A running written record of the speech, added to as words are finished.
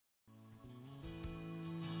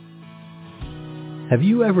Have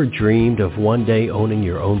you ever dreamed of one day owning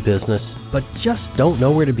your own business, but just don't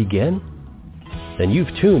know where to begin? Then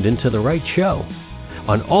you've tuned into the right show.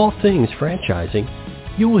 On All Things Franchising,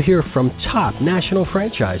 you will hear from top national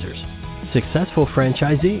franchisors, successful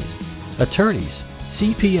franchisees, attorneys,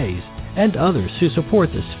 CPAs, and others who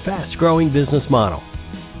support this fast-growing business model.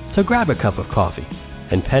 So grab a cup of coffee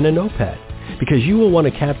and pen and notepad, because you will want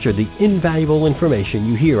to capture the invaluable information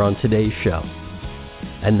you hear on today's show.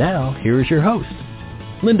 And now, here is your host,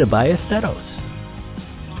 Linda Ballesteros.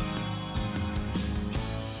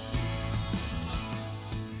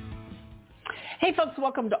 Hey folks,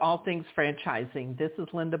 welcome to All Things Franchising. This is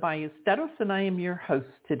Linda Ballesteros and I am your host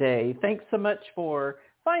today. Thanks so much for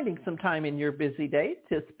finding some time in your busy day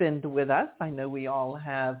to spend with us. I know we all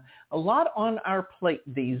have a lot on our plate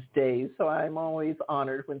these days, so I'm always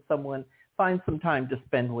honored when someone finds some time to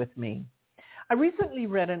spend with me. I recently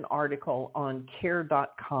read an article on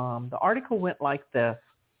care.com. The article went like this: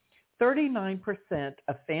 39%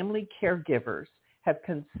 of family caregivers have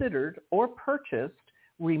considered or purchased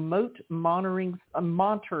remote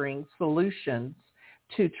monitoring solutions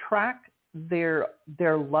to track their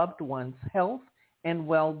loved ones' health and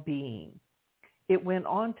well-being. It went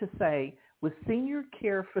on to say, with senior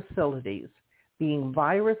care facilities being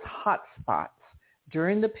virus hotspots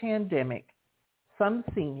during the pandemic, some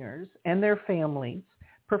seniors and their families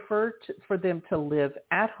prefer for them to live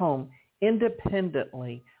at home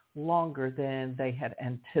independently longer than they had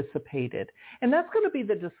anticipated. And that's going to be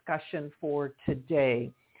the discussion for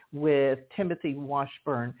today with Timothy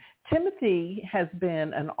Washburn. Timothy has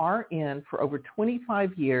been an RN for over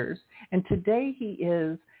 25 years, and today he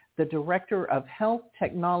is the Director of Health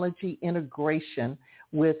Technology Integration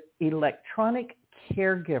with Electronic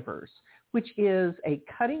Caregivers, which is a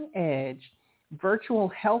cutting-edge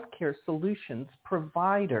virtual healthcare solutions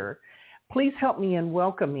provider. Please help me in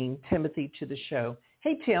welcoming Timothy to the show.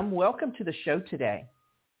 Hey, Tim, welcome to the show today.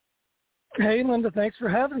 Hey, Linda, thanks for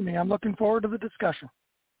having me. I'm looking forward to the discussion.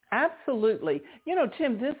 Absolutely. You know,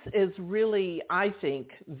 Tim, this is really, I think,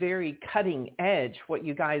 very cutting edge, what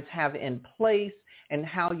you guys have in place and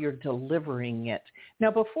how you're delivering it. Now,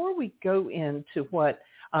 before we go into what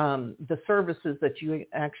the services that you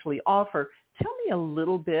actually offer, tell me a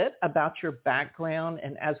little bit about your background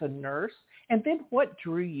and as a nurse, and then what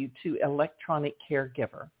drew you to Electronic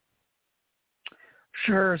Caregiver.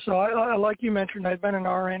 Sure. So I like you mentioned, I've been an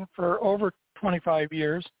RN for over 25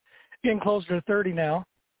 years, getting closer to 30 now.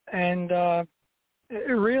 And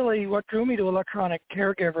really what drew me to Electronic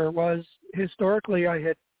Caregiver was historically I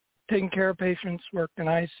had taken care of patients, worked in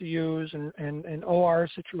ICUs and OR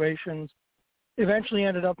situations, eventually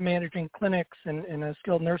ended up managing clinics in a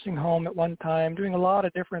skilled nursing home at one time, doing a lot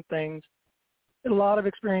of different things, a lot of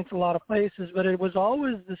experience, a lot of places, but it was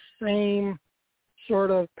always the same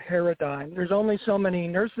sort of paradigm. There's only so many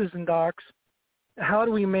nurses and docs. How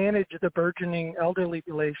do we manage the burgeoning elderly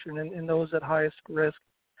population and those at highest risk?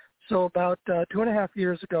 So about 2.5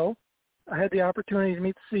 years ago, I had the opportunity to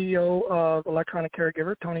meet the CEO of Electronic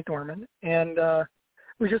Caregiver, Tony Dorman, and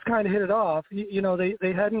we just kind of hit it off. You know,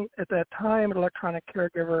 they hadn't at that time at Electronic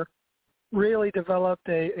Caregiver really developed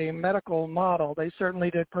a medical model. They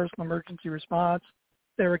certainly did personal emergency response.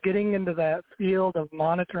 They were getting into that field of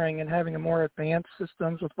monitoring and having a more advanced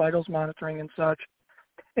systems with vitals monitoring and such.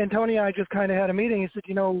 And Tony and I just kind of had a meeting. He said,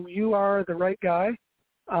 you know, you are the right guy.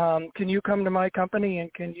 Can you come to my company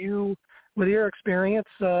and can you, with your experience,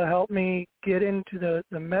 help me get into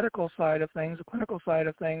the medical side of things, the clinical side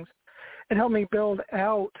of things, and help me build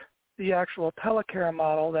out the actual telecare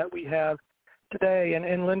model that we have today.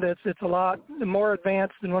 And Linda, it's a lot more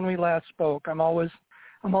advanced than when we last spoke. I'm always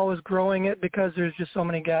growing it because there's just so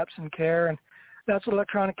many gaps in care, and that's what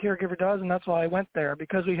Electronic Caregiver does, and that's why I went there,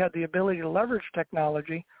 because we had the ability to leverage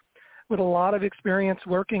technology with a lot of experience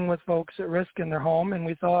working with folks at risk in their home, and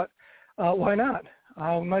we thought, why not?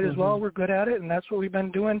 We might as well. We're good at it, and that's what we've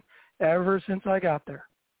been doing ever since I got there.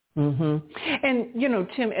 Mm-hmm. And, you know,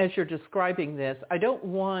 Tim, as you're describing this, I don't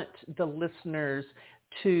want the listeners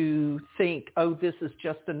to think, oh, this is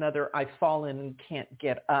just another I've fallen and can't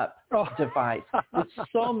get up device. It's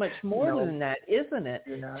so much more than that, isn't it?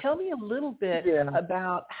 Yeah. Tell me a little bit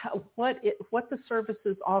about what the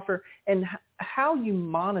services offer and how you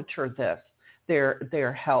monitor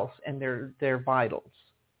their health and their vitals.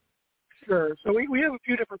 Sure. So we have a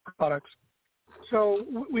few different products. So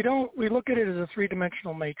we look at it as a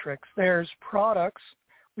three-dimensional matrix. There's products.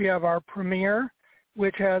 We have our Premier,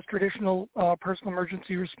 which has traditional personal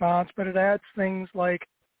emergency response, but it adds things like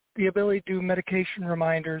the ability to do medication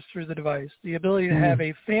reminders through the device, the ability to have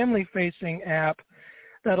a family-facing app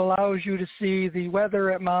that allows you to see the weather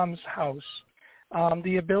at mom's house,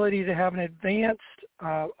 the ability to have an advanced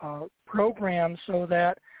program so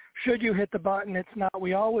that should you hit the button, it's not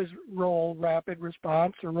we always roll rapid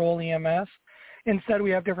response or roll EMS. Instead, we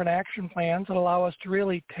have different action plans that allow us to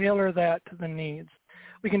really tailor that to the needs.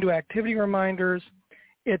 We can do activity reminders.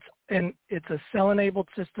 It's a cell-enabled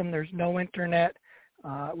system. There's no internet.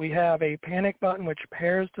 We have a panic button which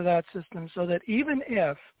pairs to that system so that even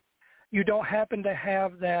if you don't happen to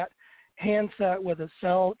have that handset with a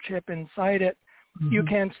cell chip inside it, you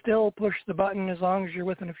can still push the button as long as you're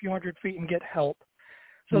within a few hundred feet and get help.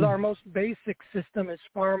 So our most basic system is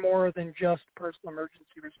far more than just personal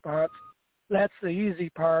emergency response. That's the easy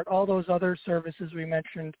part. All those other services we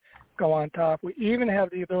mentioned go on top. We even have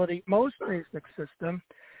the ability, most basic system,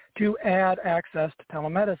 to add access to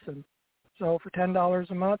telemedicine. So for $10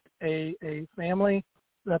 a month, a family,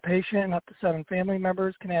 the patient, and up to 7 family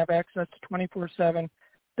members can have access to 24/7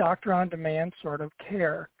 doctor-on-demand sort of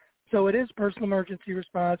care. So it is personal emergency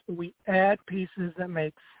response, but we add pieces that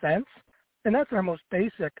make sense, and that's our most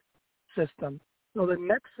basic system. So the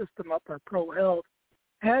next system up, our ProHealth,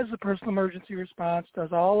 has the personal emergency response,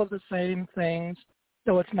 does all of the same things,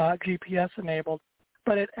 so it's not GPS enabled,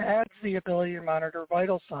 but it adds the ability to monitor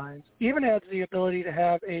vital signs, even adds the ability to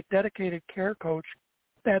have a dedicated care coach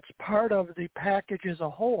that's part of the package as a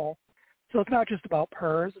whole. So it's not just about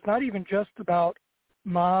PERS. It's not even just about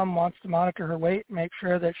mom wants to monitor her weight, make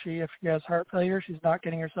sure that if she has heart failure, she's not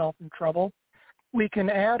getting herself in trouble. We can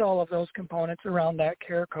add all of those components around that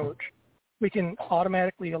care coach. We can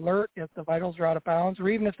automatically alert if the vitals are out of bounds or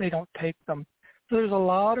even if they don't take them. So there's a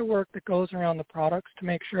lot of work that goes around the products to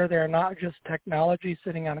make sure they're not just technology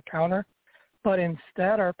sitting on a counter, but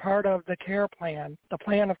instead are part of the care plan, the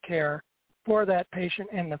plan of care for that patient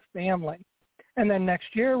and the family. And then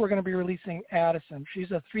next year, we're going to be releasing Addison. She's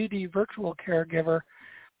a 3D virtual caregiver.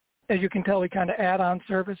 As you can tell, we kind of add on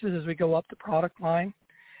services as we go up the product line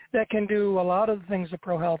that can do a lot of the things of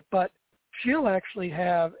ProHealth, but she'll actually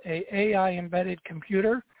have a AI-embedded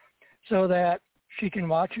computer so that she can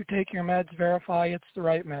watch you take your meds, verify it's the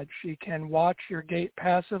right med. She can watch your gait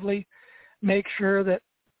passively, make sure that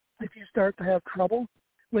if you start to have trouble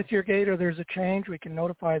with your gait or there's a change, we can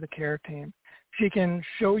notify the care team. She can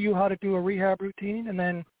show you how to do a rehab routine and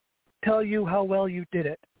then tell you how well you did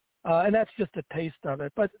it. And that's just a taste of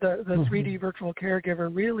it. But the 3D virtual caregiver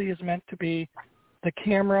really is meant to be the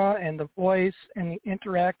camera and the voice and the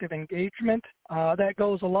interactive engagement that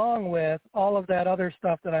goes along with all of that other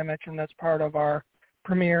stuff that I mentioned that's part of our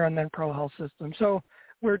Premier and then ProHealth system. So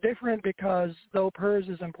we're different because though PERS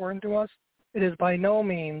is important to us, it is by no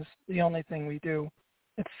means the only thing we do.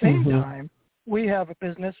 At the same time, we have a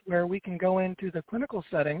business where we can go into the clinical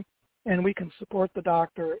setting and we can support the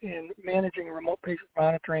doctor in managing remote patient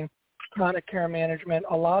monitoring, chronic care management,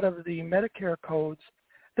 a lot of the Medicare codes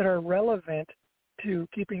that are relevant to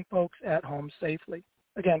keeping folks at home safely.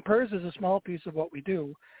 Again, PERS is a small piece of what we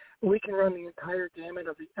do, but we can run the entire gamut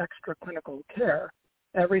of the extra clinical care,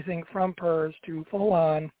 everything from PERS to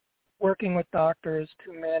full-on working with doctors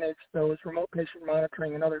to manage those remote patient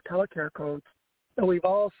monitoring and other telecare codes that we've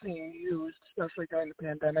all seen used, especially during the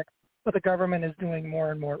pandemic, but the government is doing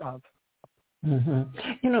more and more of.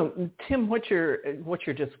 You know, Tim, what you're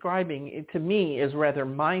describing to me is rather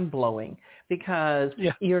mind-blowing because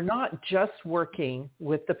you're not just working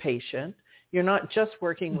with the patient. You're not just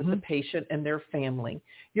working with the patient and their family.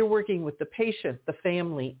 You're working with the patient, the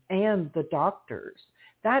family, and the doctors.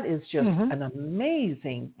 That is just an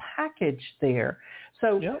amazing package there.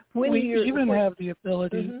 So when we even have the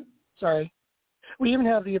ability, we even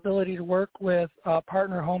have the ability to work with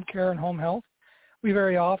partner home care and home health. We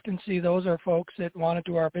very often see those are folks that want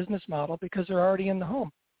to do our business model because they're already in the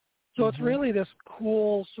home. So it's really this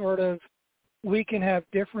cool sort of, we can have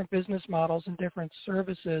different business models and different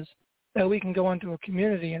services that we can go into a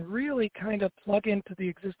community and really kind of plug into the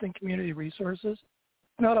existing community resources.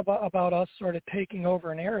 It's not about us sort of taking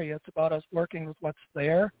over an area. It's about us working with what's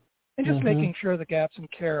there and just making sure the gaps in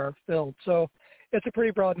care are filled. So it's a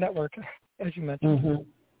pretty broad network, as you mentioned.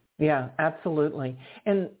 Yeah, absolutely.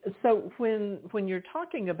 And so when you're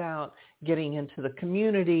talking about getting into the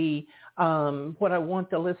community, what I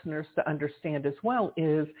want the listeners to understand as well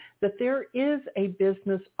is that there is a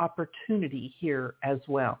business opportunity here as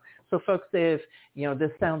well. So folks, if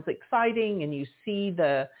this sounds exciting and you see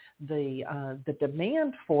the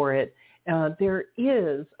demand for it, there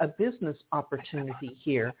is a business opportunity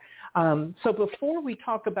here. So before we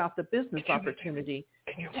talk about the business opportunity,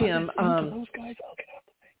 Tim.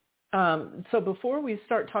 So before we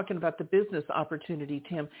start talking about the business opportunity,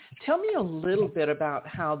 Tim, tell me a little bit about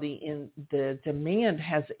how the demand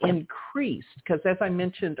has increased. Because as I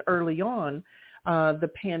mentioned early on, the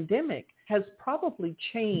pandemic has probably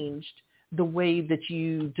changed the way that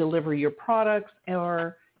you deliver your products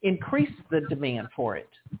or increased the demand for it.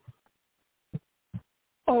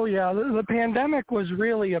 Oh, yeah. The pandemic was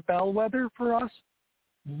really a bellwether for us.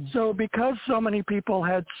 Mm-hmm. So because so many people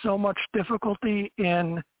had so much difficulty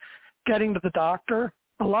in getting to the doctor,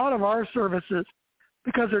 a lot of our services,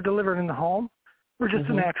 because they're delivered in the home, were just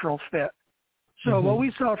a natural fit. So what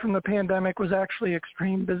we saw from the pandemic was actually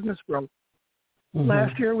extreme business growth.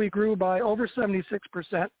 Last year, we grew by over 76%.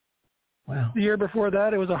 Wow. The year before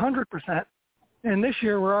that, it was 100%. And this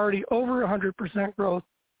year, we're already over 100% growth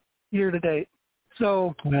year to date.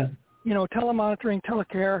 So, telemonitoring,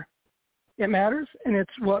 telecare, it matters, and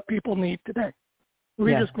it's what people need today.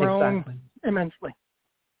 We've just grown immensely.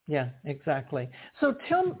 Yeah, exactly. So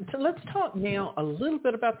let's talk now a little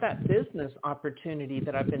bit about that business opportunity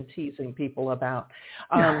that I've been teasing people about.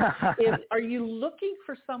 Are you looking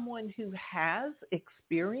for someone who has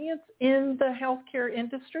experience in the healthcare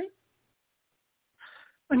industry?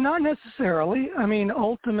 Not necessarily. I mean,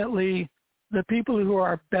 ultimately, the people who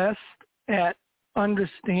are best at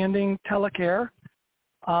understanding telecare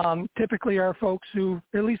typically are folks who've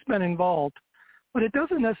at least been involved. But it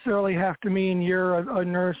doesn't necessarily have to mean you're a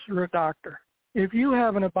nurse or a doctor. If you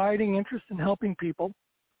have an abiding interest in helping people,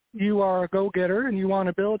 you are a go-getter and you want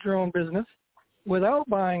to build your own business without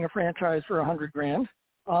buying a franchise for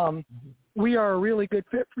 $100,000, we are a really good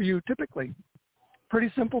fit for you typically.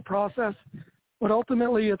 Pretty simple process, but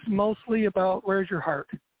ultimately it's mostly about where's your heart.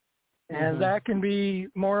 And that can be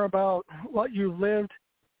more about what you've lived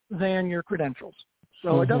than your credentials.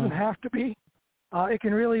 So it doesn't have to be. It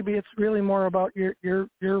can really be, it's really more about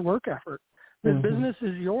your work effort. This business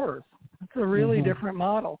is yours. It's a really different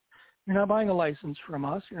model. You're not buying a license from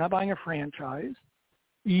us. You're not buying a franchise.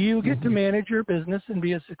 You get to manage your business and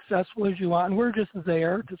be as successful as you want. And we're just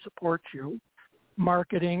there to support you.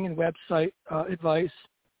 Marketing and website advice,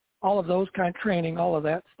 all of those kind of training, all of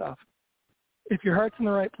that stuff. If your heart's in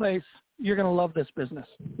the right place, you're going to love this business.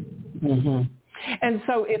 And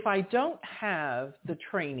so if I don't have the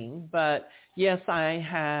training, but yes, I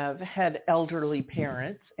have had elderly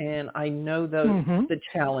parents and I know the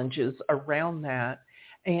challenges around that.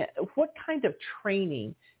 And what kind of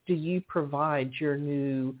training do you provide your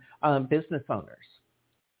new business owners?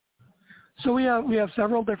 So we have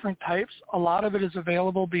several different types. A lot of it is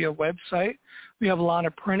available via website. We have a lot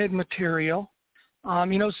of printed material.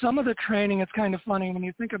 Some of the training, it's kind of funny when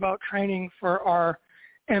you think about training for our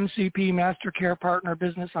MCP Master Care Partner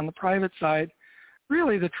business on the private side.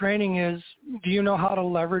 Really, the training is, do you know how to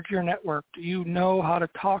leverage your network? Do you know how to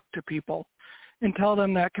talk to people and tell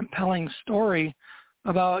them that compelling story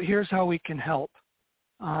about here's how we can help?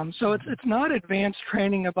 So it's not advanced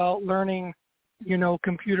training about learning,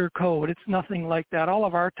 computer code. It's nothing like that. All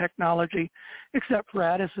of our technology, except for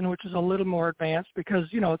Addison, which is a little more advanced because,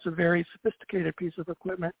 it's a very sophisticated piece of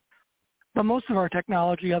equipment. But most of our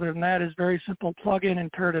technology, other than that, is very simple. Plug in and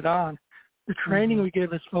turn it on. The training we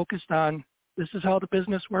give is focused on this is how the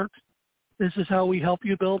business works. This is how we help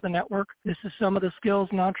you build the network. This is some of the skills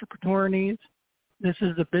an entrepreneur needs. This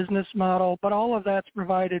is the business model. But all of that's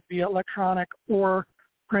provided via electronic or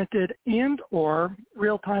printed and or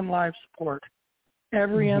real-time live support.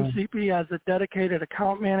 Every MCP has a dedicated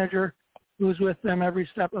account manager who's with them every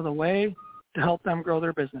step of the way to help them grow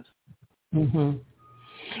their business.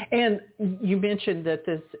 And you mentioned that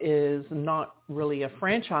this is not really a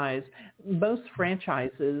franchise. Most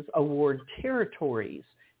franchises award territories.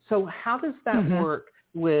 So how does that work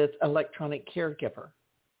with Electronic Caregiver?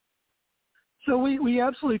 So we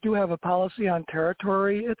absolutely do have a policy on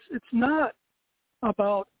territory. It's not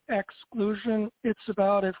about exclusion. It's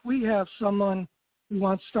about if we have someone who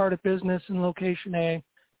wants to start a business in location A,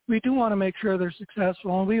 we do want to make sure they're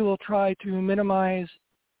successful, and we will try to minimize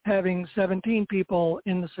having 17 people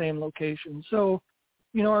in the same location. So,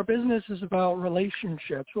 our business is about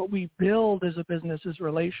relationships. What we build as a business is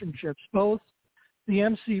relationships, both the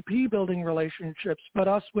MCP building relationships, but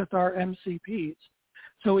us with our MCPs.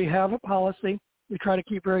 So we have a policy. We try to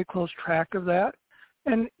keep very close track of that.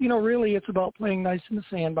 And, really it's about playing nice in the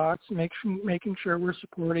sandbox and making sure we're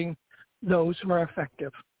supporting those who are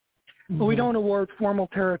effective. But we don't award formal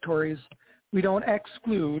territories. We don't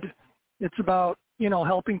exclude. It's about,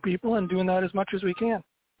 helping people and doing that as much as we can.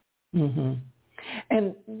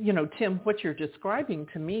 And, Tim, what you're describing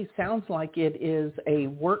to me sounds like it is a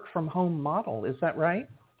work from home model. Is that right?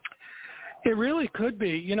 It really could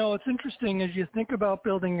be. It's interesting as you think about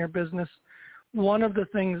building your business. One of the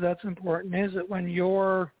things that's important is that when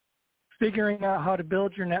you're figuring out how to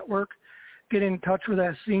build your network, get in touch with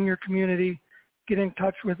that senior community, get in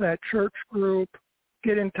touch with that church group,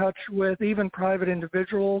 get in touch with even private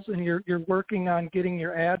individuals and you're working on getting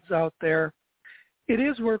your ads out there, it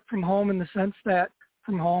is work from home in the sense that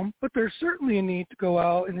from home, but there's certainly a need to go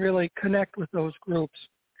out and really connect with those groups.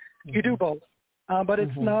 Mm-hmm. You do both, but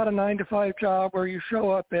it's not a 9-to-5 job where you show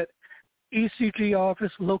up at ECG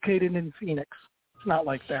office located in Phoenix. It's not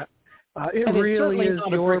like that. It really is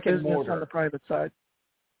your business on the private side.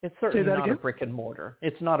 It's certainly not a brick and mortar.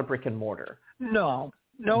 It's not a brick and mortar. No,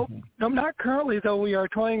 not currently, though. We are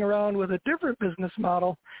toying around with a different business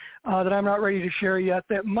model that I'm not ready to share yet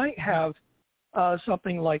that might have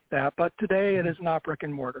something like that. But today it is not brick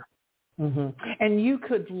and mortar. Mm-hmm. And you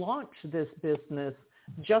could launch this business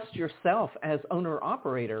just yourself as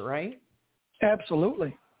owner-operator, right?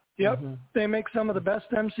 Absolutely. Yep. Mm-hmm. They make some of the best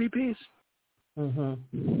MCPs.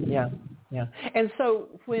 Mm-hmm. Yeah. And so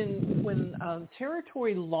when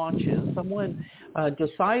Territory launches, someone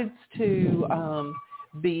decides to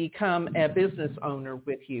become a business owner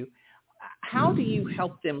with you, how do you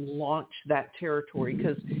help them launch that Territory?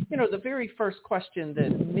 Because, the very first question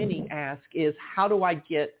that many ask is, how do I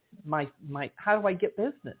get how do I get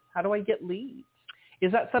business? How do I get leads?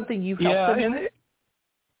 Is that something you help them with?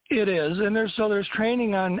 It is. And there's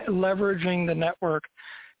training on leveraging the network.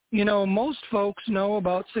 Most folks know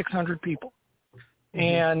about 600 people,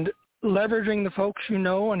 and leveraging the folks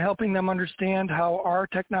and helping them understand how our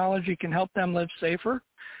technology can help them live safer.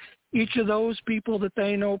 Each of those people that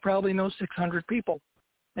they know probably knows 600 people.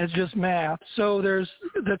 It's just math. So there's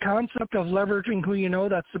the concept of leveraging who you know.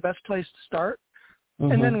 That's the best place to start.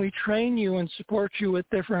 Mm-hmm. And then we train you and support you with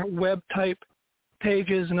different web type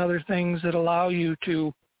pages and other things that allow you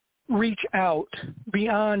to reach out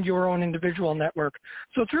beyond your own individual network.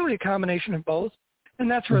 So it's really a combination of both, and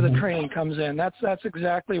that's where the training comes in. That's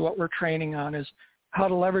exactly what we're training on, is how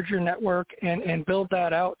to leverage your network and build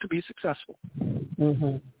that out to be successful.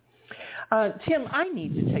 Mm-hmm. Tim, I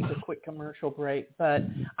need to take a quick commercial break, but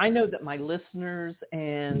I know that my listeners,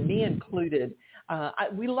 and me included,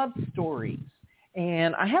 we love stories.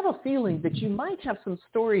 And I have a feeling that you might have some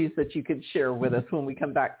stories that you could share with us when we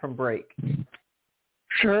come back from break.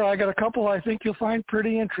 Sure, I got a couple I think you'll find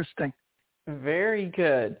pretty interesting. Very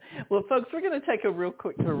good. Well, folks, we're going to take a real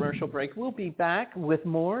quick commercial break. We'll be back with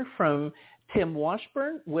more from Tim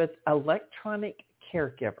Washburn with Electronic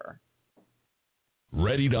Caregiver.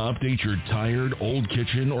 Ready to update your tired old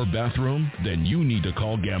kitchen or bathroom? Then you need to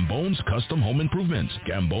call Gambone's Custom Home Improvements.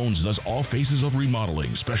 Gambone's does all phases of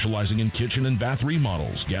remodeling, specializing in kitchen and bath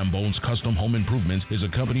remodels. Gambone's Custom Home Improvements is a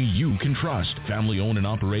company you can trust. Family owned and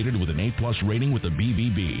operated with an A+ rating with the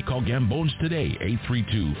BBB. Call Gambone's today,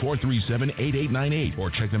 832-437-8898, or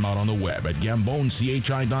check them out on the web at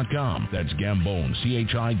GamboneCHI.com. That's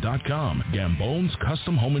GamboneCHI.com. Gambone's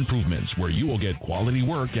Custom Home Improvements, where you will get quality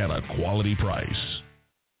work at a quality price.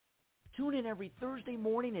 Tune in every Thursday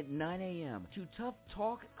morning at 9 a.m. to Tough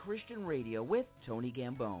Talk Christian Radio with Tony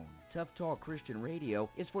Gambone. Tough Talk Christian Radio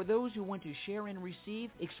is for those who want to share and receive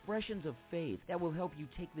expressions of faith that will help you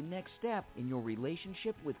take the next step in your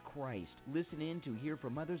relationship with Christ. Listen in to hear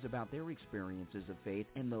from others about their experiences of faith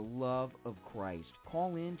and the love of Christ.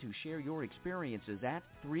 Call in to share your experiences at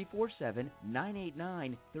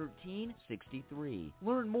 347-989-1363.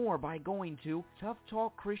 Learn more by going to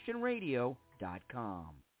toughtalkchristianradio.com.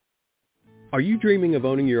 Are you dreaming of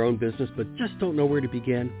owning your own business but just don't know where to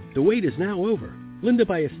begin? The wait is now over. Linda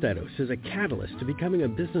Ballesteros is a catalyst to becoming a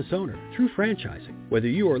business owner through franchising. Whether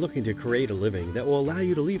you are looking to create a living that will allow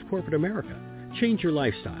you to leave corporate America, change your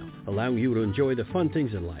lifestyle, allowing you to enjoy the fun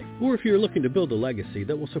things in life, or if you're looking to build a legacy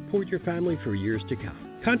that will support your family for years to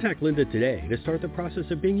come. Contact Linda today to start the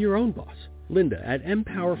process of being your own boss. Linda at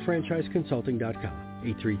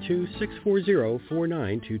empowerfranchiseconsulting.com,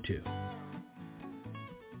 832-640-4922.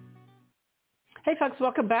 Hey, folks,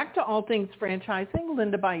 welcome back to All Things Franchising.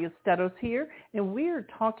 Linda Ballesteros here, and we are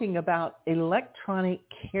talking about electronic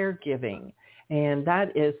caregiving, and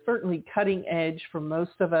that is certainly cutting edge for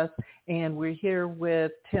most of us, and we're here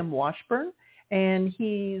with Tim Washburn, and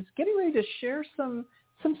he's getting ready to share some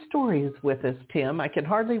stories with us, Tim. I can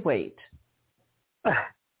hardly wait.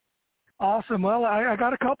 Awesome. Well, I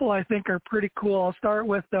got a couple I think are pretty cool. I'll start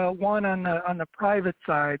with one on the private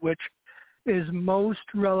side, which is most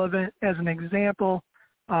relevant as an example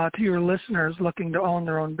to your listeners looking to own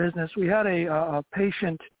their own business. We had a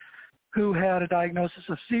patient who had a diagnosis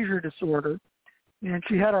of seizure disorder, and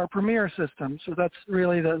she had our Premier system. So that's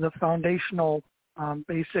really the foundational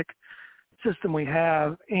basic system we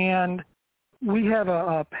have. And we have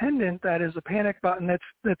a pendant that is a panic button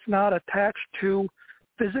that's not attached to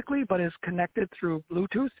physically, but is connected through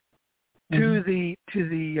Bluetooth to the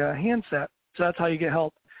handset. So that's how you get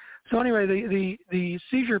help. So anyway, the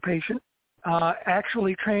seizure patient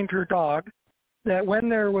actually trained her dog that when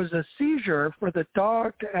there was a seizure, for the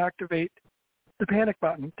dog to activate the panic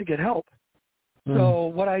button to get help. So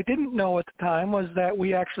what I didn't know at the time was that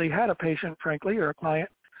we actually had a patient, frankly, or a client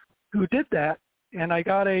who did that. And I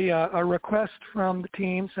got a request from the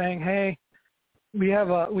team saying, hey, we have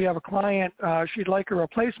a client, she'd like a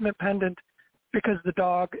replacement pendant because the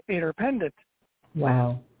dog ate her pendant.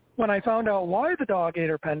 Wow. When I found out why the dog ate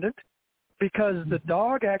her pendant, because the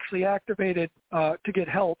dog actually activated to get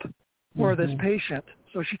help for this patient.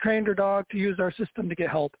 So she trained her dog to use our system to get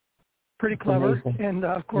help. Pretty clever. Amazing. And,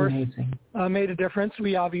 of course, made a difference.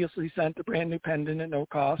 We obviously sent a brand new pendant at no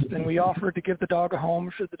cost, and we offered to give the dog a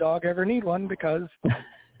home should the dog ever need one, because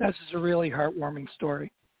this is a really heartwarming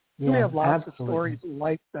story. Yeah, we have lots of stories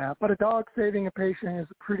like that, but a dog saving a patient is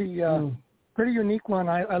a pretty unique one.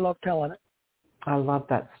 I love telling it. I love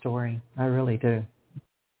that story. I really do.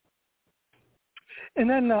 And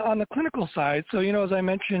then on the clinical side, so, as I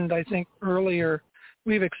mentioned, I think earlier,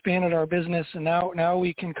 we've expanded our business, and now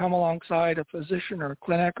we can come alongside a physician or a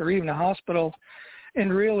clinic or even a hospital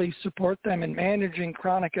and really support them in managing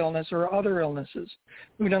chronic illness or other illnesses.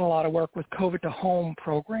 We've done a lot of work with COVID to home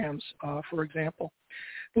programs, for example.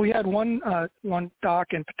 We had one doc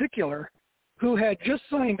in particular who had just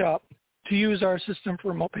signed up to use our system for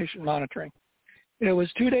remote patient monitoring. It was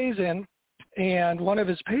 2 days in, and one of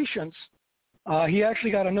his patients, he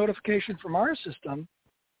actually got a notification from our system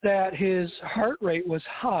that his heart rate was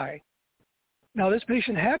high. Now, this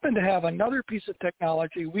patient happened to have another piece of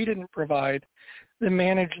technology we didn't provide that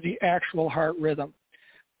managed the actual heart rhythm.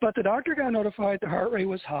 But the doctor got notified the heart rate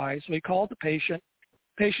was high, so he called the patient.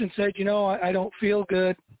 Patient said, I don't feel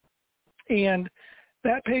good. And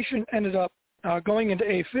that patient ended up going into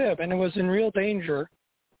AFib, and it was in real danger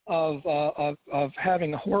of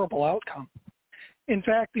having a horrible outcome. In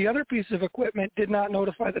fact, the other piece of equipment did not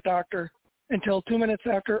notify the doctor until 2 minutes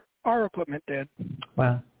after our equipment did.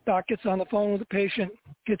 Wow. Doc gets on the phone with the patient,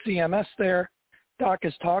 gets EMS there. Doc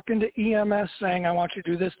is talking to EMS saying, I want you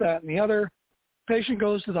to do this, that, and the other. Patient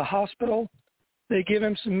goes to the hospital. They give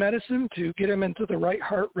him some medicine to get him into the right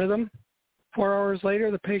heart rhythm. 4 hours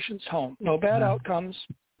later, the patient's home. No bad outcomes,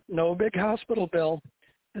 no big hospital bill,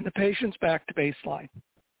 and the patient's back to baseline.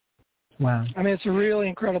 Wow. I mean, it's a really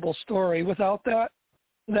incredible story. Without that,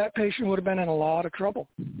 that patient would have been in a lot of trouble.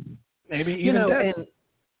 Maybe even dead.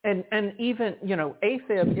 And even,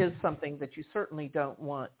 AFib is something that you certainly don't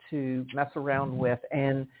want to mess around with.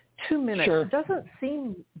 And 2 minutes doesn't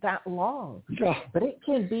seem that long, but it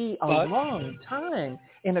can be a long time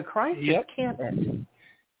in a crisis, can't it?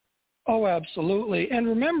 Oh, absolutely. And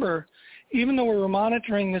remember, even though we were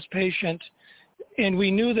monitoring this patient and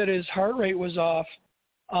we knew that his heart rate was off,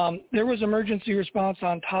 there was emergency response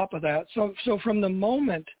on top of that. So from the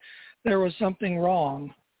moment there was something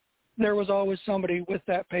wrong, there was always somebody with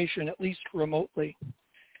that patient, at least remotely.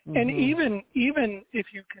 Mm-hmm. And even if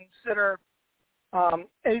you consider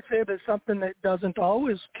AFib is something that doesn't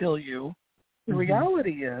always kill you, the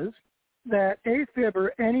reality is that AFib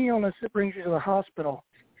or any illness that brings you to the hospital,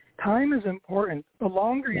 time is important. The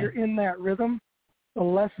longer you're in that rhythm, the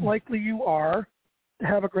less likely you are to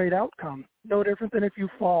have a great outcome. No different than if you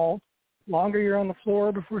fall. Longer you're on the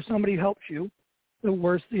floor before somebody helps you, the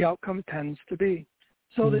worse the outcome tends to be.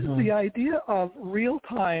 So the idea of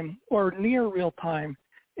real-time or near real-time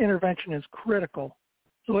intervention is critical.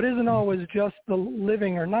 So it isn't always just the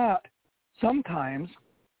living or not. Sometimes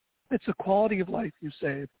it's the quality of life you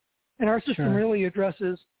save. And our system really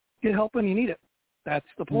addresses get help when you need it. That's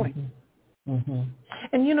the point. Mm-hmm.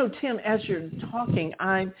 And, Tim, as you're talking,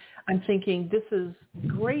 I'm thinking this is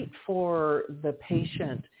great for the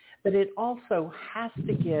patient, but it also has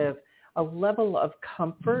to give a level of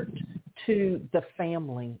comfort to the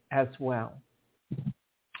family as well.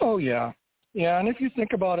 Oh, yeah. Yeah, and if you think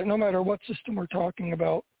about it, no matter what system we're talking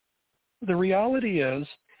about, the reality is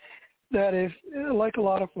that if, like a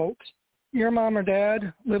lot of folks, your mom or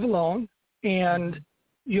dad live alone and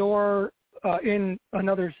you're in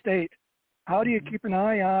another state, how do you keep an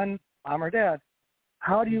eye on mom or dad?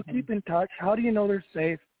 How do you keep in touch? How do you know they're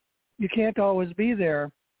safe? You can't always be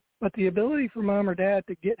there. But the ability for mom or dad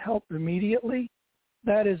to get help immediately,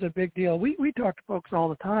 that is a big deal. We talk to folks all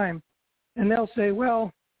the time, and they'll say,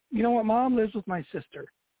 well, you know what, mom lives with my sister,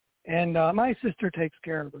 and my sister takes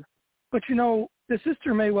care of her. But, the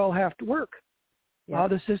sister may well have to work. Yeah.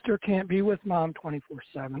 The sister can't be with mom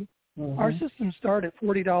 24/7. Our systems start at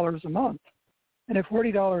 $40 a month. And at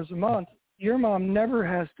 $40 a month, your mom never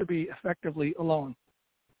has to be effectively alone.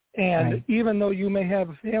 And even though you may have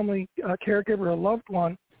a family caregiver, a loved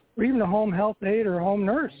one, or even a home health aide or a home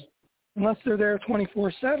nurse, unless they're there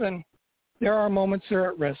 24/7, there are moments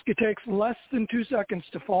they're at risk. It takes less than 2 seconds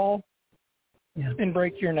to fall and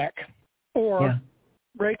break your neck, or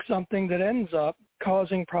break something that ends up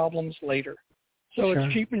causing problems later. So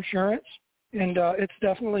it's cheap insurance, and it's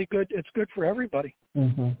definitely good. It's good for everybody.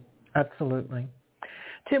 Absolutely.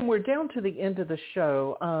 Tim, we're down to the end of the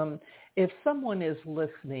show. If someone is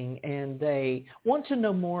listening and they want to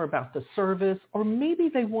know more about the service, or maybe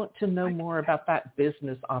they want to know more about that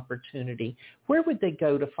business opportunity, where would they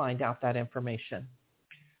go to find out that information?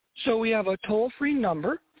 So we have a toll-free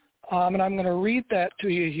number, and I'm going to read that to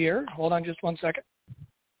you here. Hold on just 1 second.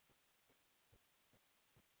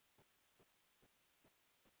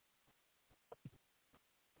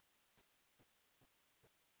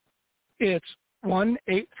 It's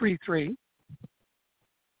 1-833-324-3344,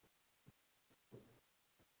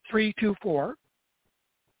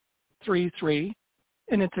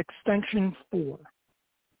 and it's extension 4.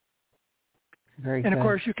 Very and good. Of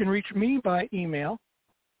course, you can reach me by email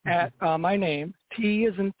at my name, T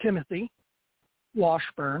as in Timothy,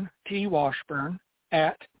 Washburn, T Washburn,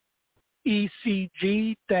 at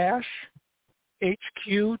ecg-hq.com.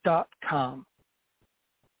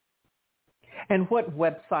 And what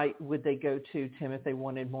website would they go to, Tim, if they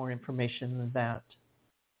wanted more information than that?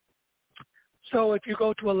 So if you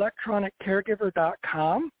go to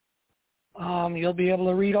electroniccaregiver.com, you'll be able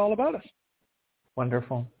to read all about us.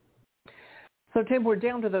 Wonderful. So, Tim, we're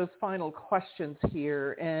down to those final questions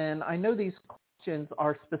here, and I know these questions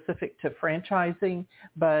are specific to franchising,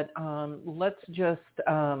 but let's just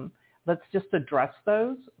address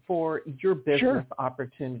those for your business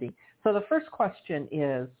opportunity. So the first question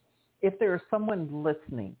is, if there is someone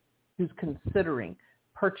listening who's considering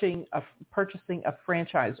purchasing a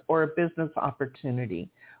franchise or a business opportunity,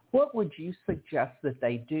 what would you suggest that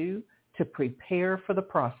they do to prepare for the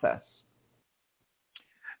process?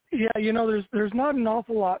 Yeah, there's not an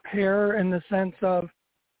awful lot here in the sense of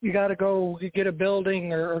you got to go get a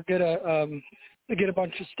building or get a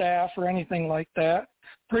bunch of staff or anything like that.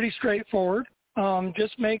 Pretty straightforward.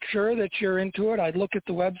 Just make sure that you're into it. I'd look at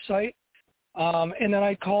the website. And then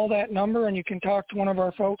I call that number, and you can talk to one of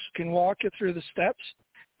our folks who can walk you through the steps.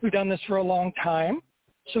 We've done this for a long time,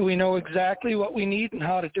 so we know exactly what we need and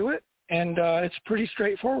how to do it, and it's pretty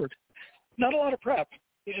straightforward. Not a lot of prep.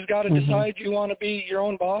 You just got to decide you want to be your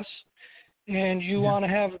own boss, and you want to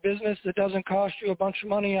have a business that doesn't cost you a bunch of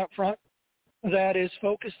money up front, that is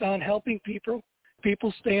focused on helping people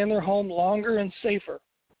stay in their home longer and safer.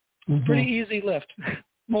 Pretty easy lift.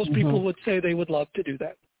 Most people would say they would love to do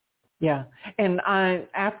that. Yeah. And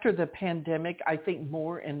after the pandemic, I think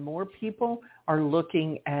more and more people are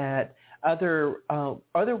looking at other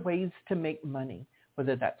ways to make money,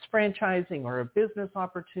 whether that's franchising or a business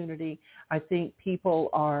opportunity. I think people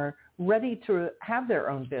are ready to have their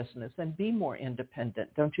own business and be more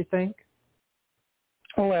independent, don't you think?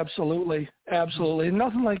 Oh, absolutely. Absolutely.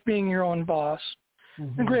 Nothing like being your own boss.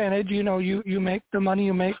 And granted, you make the money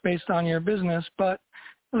you make based on your business, but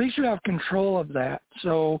at least you have control of that.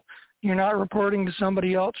 So you're not reporting to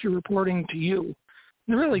somebody else, you're reporting to you.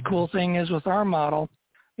 The really cool thing is with our model,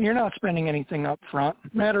 you're not spending anything up front.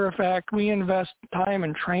 Matter of fact, we invest time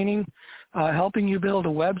and training, helping you build a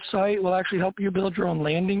website. We'll actually help you build your own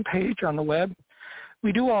landing page on the web.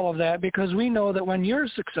 We do all of that because we know that when you're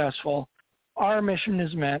successful, our mission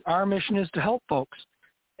is met. Our mission is to help folks.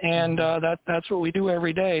 And that's what we do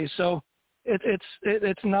every day. So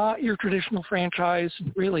it's not your traditional franchise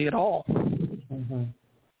really at all.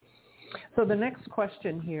 So the next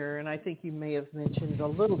question here, and I think you may have mentioned a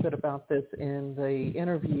little bit about this in the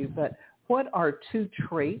interview, but what are 2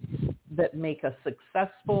 traits that make a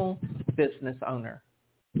successful business owner?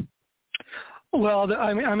 Well,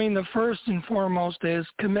 I mean, the first and foremost is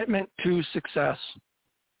commitment to success,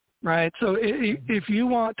 right? So if you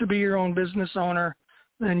want to be your own business owner,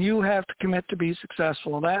 then you have to commit to be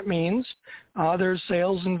successful. That means there's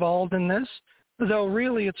sales involved in this, though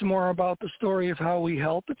really it's more about the story of how we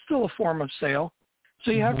help. It's still a form of sale.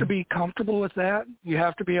 So you have to be comfortable with that. You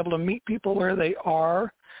have to be able to meet people where they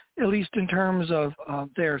are, at least in terms of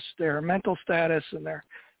their mental status and their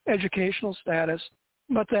educational status.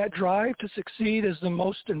 But that drive to succeed is the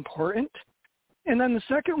most important. And then the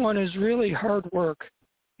second one is really hard work.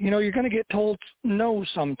 You're going to get told no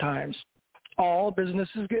sometimes. All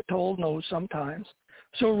businesses get told no sometimes.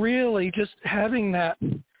 So really just having that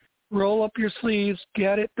roll up your sleeves,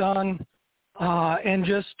 get it done, and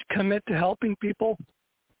just commit to helping people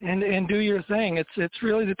and do your thing. It's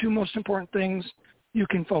really the 2 most important things you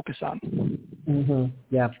can focus on.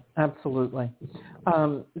 Yeah, absolutely.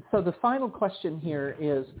 So the final question here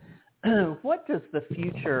is, what does the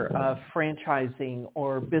future of franchising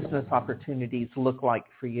or business opportunities look like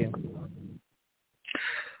for you?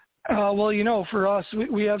 Well, for us,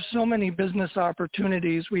 we have so many business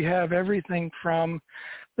opportunities. We have everything from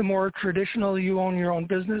the more traditional, you own your own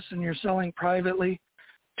business and you're selling privately,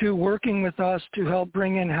 to working with us to help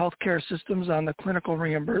bring in healthcare systems on the clinical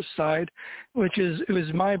reimbursed side, which is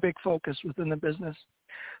my big focus within the business.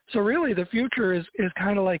 So really the future is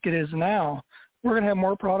kind of like it is now. We're going to have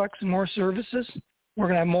more products and more services. We're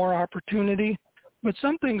going to have more opportunity, but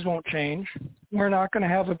some things won't change. We're not going to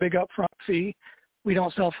have a big upfront fee. We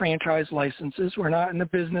don't sell franchise licenses. We're not in the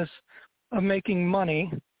business of making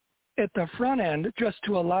money at the front end just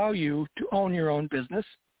to allow you to own your own business,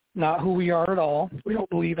 not who we are at all. We don't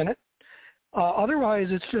believe in it. Otherwise,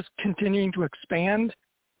 it's just continuing to expand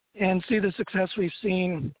and see the success we've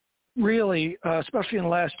seen really, especially in the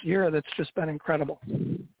last year, that's just been incredible.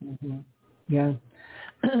 Mm-hmm. Yeah.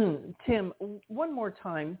 Tim, one more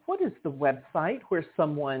time, what is the website where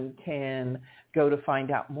someone can go to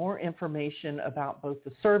find out more information about both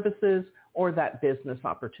the services or that business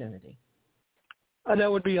opportunity?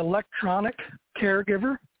 That would be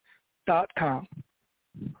electroniccaregiver.com.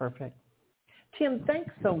 Perfect. Tim,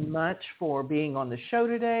 thanks so much for being on the show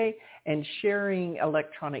today and sharing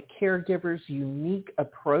Electronic Caregiver's unique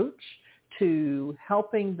approach to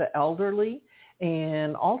helping the elderly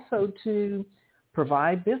and also to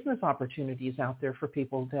provide business opportunities out there for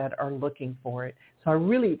people that are looking for it. So I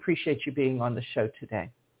really appreciate you being on the show today.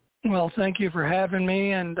 Well, thank you for having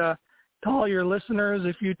me. And to all your listeners,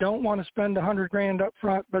 if you don't want to spend $100,000 up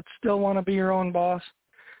front but still want to be your own boss,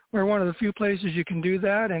 we're one of the few places you can do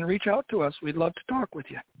that, and reach out to us. We'd love to talk with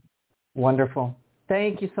you. Wonderful.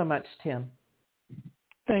 Thank you so much, Tim.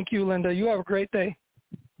 Thank you, Linda. You have a great day.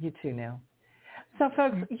 You too now. So,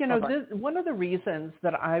 folks, one of the reasons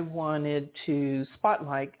that I wanted to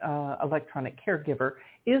spotlight Electronic Caregiver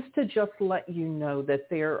is to just let you know that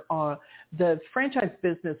the franchise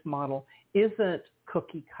business model isn't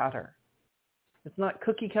cookie cutter. It's not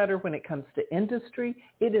cookie cutter when it comes to industry.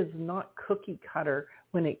 It is not cookie cutter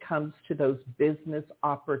when it comes to those business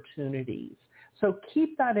opportunities. So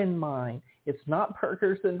keep that in mind. It's not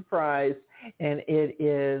burgers and fries, and it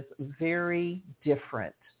is very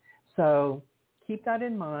different. So keep that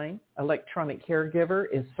in mind. Electronic Caregiver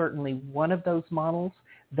is certainly one of those models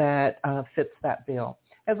that fits that bill.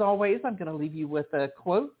 As always, I'm going to leave you with a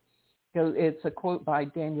quote. It's a quote by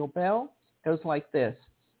Daniel Bell. It goes like this: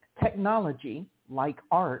 technology, like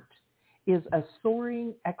art, is a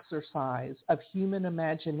soaring exercise of human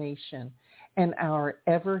imagination and our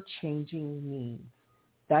ever-changing needs.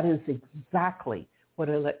 That is exactly what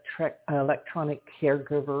Electronic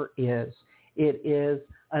Caregiver is. It is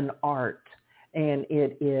an art, and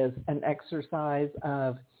it is an exercise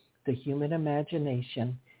of the human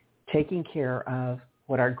imagination, taking care of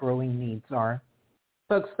what our growing needs are.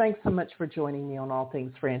 Folks, thanks so much for joining me on All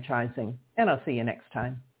Things Franchising, and I'll see you next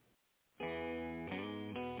time.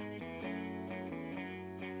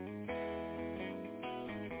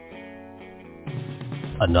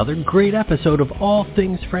 Another great episode of All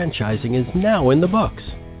Things Franchising is now in the books.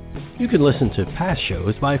 You can listen to past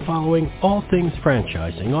shows by following All Things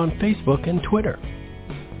Franchising on Facebook and Twitter.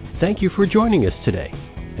 Thank you for joining us today,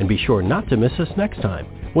 and be sure not to miss us next time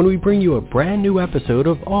when we bring you a brand new episode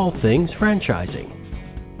of All Things Franchising.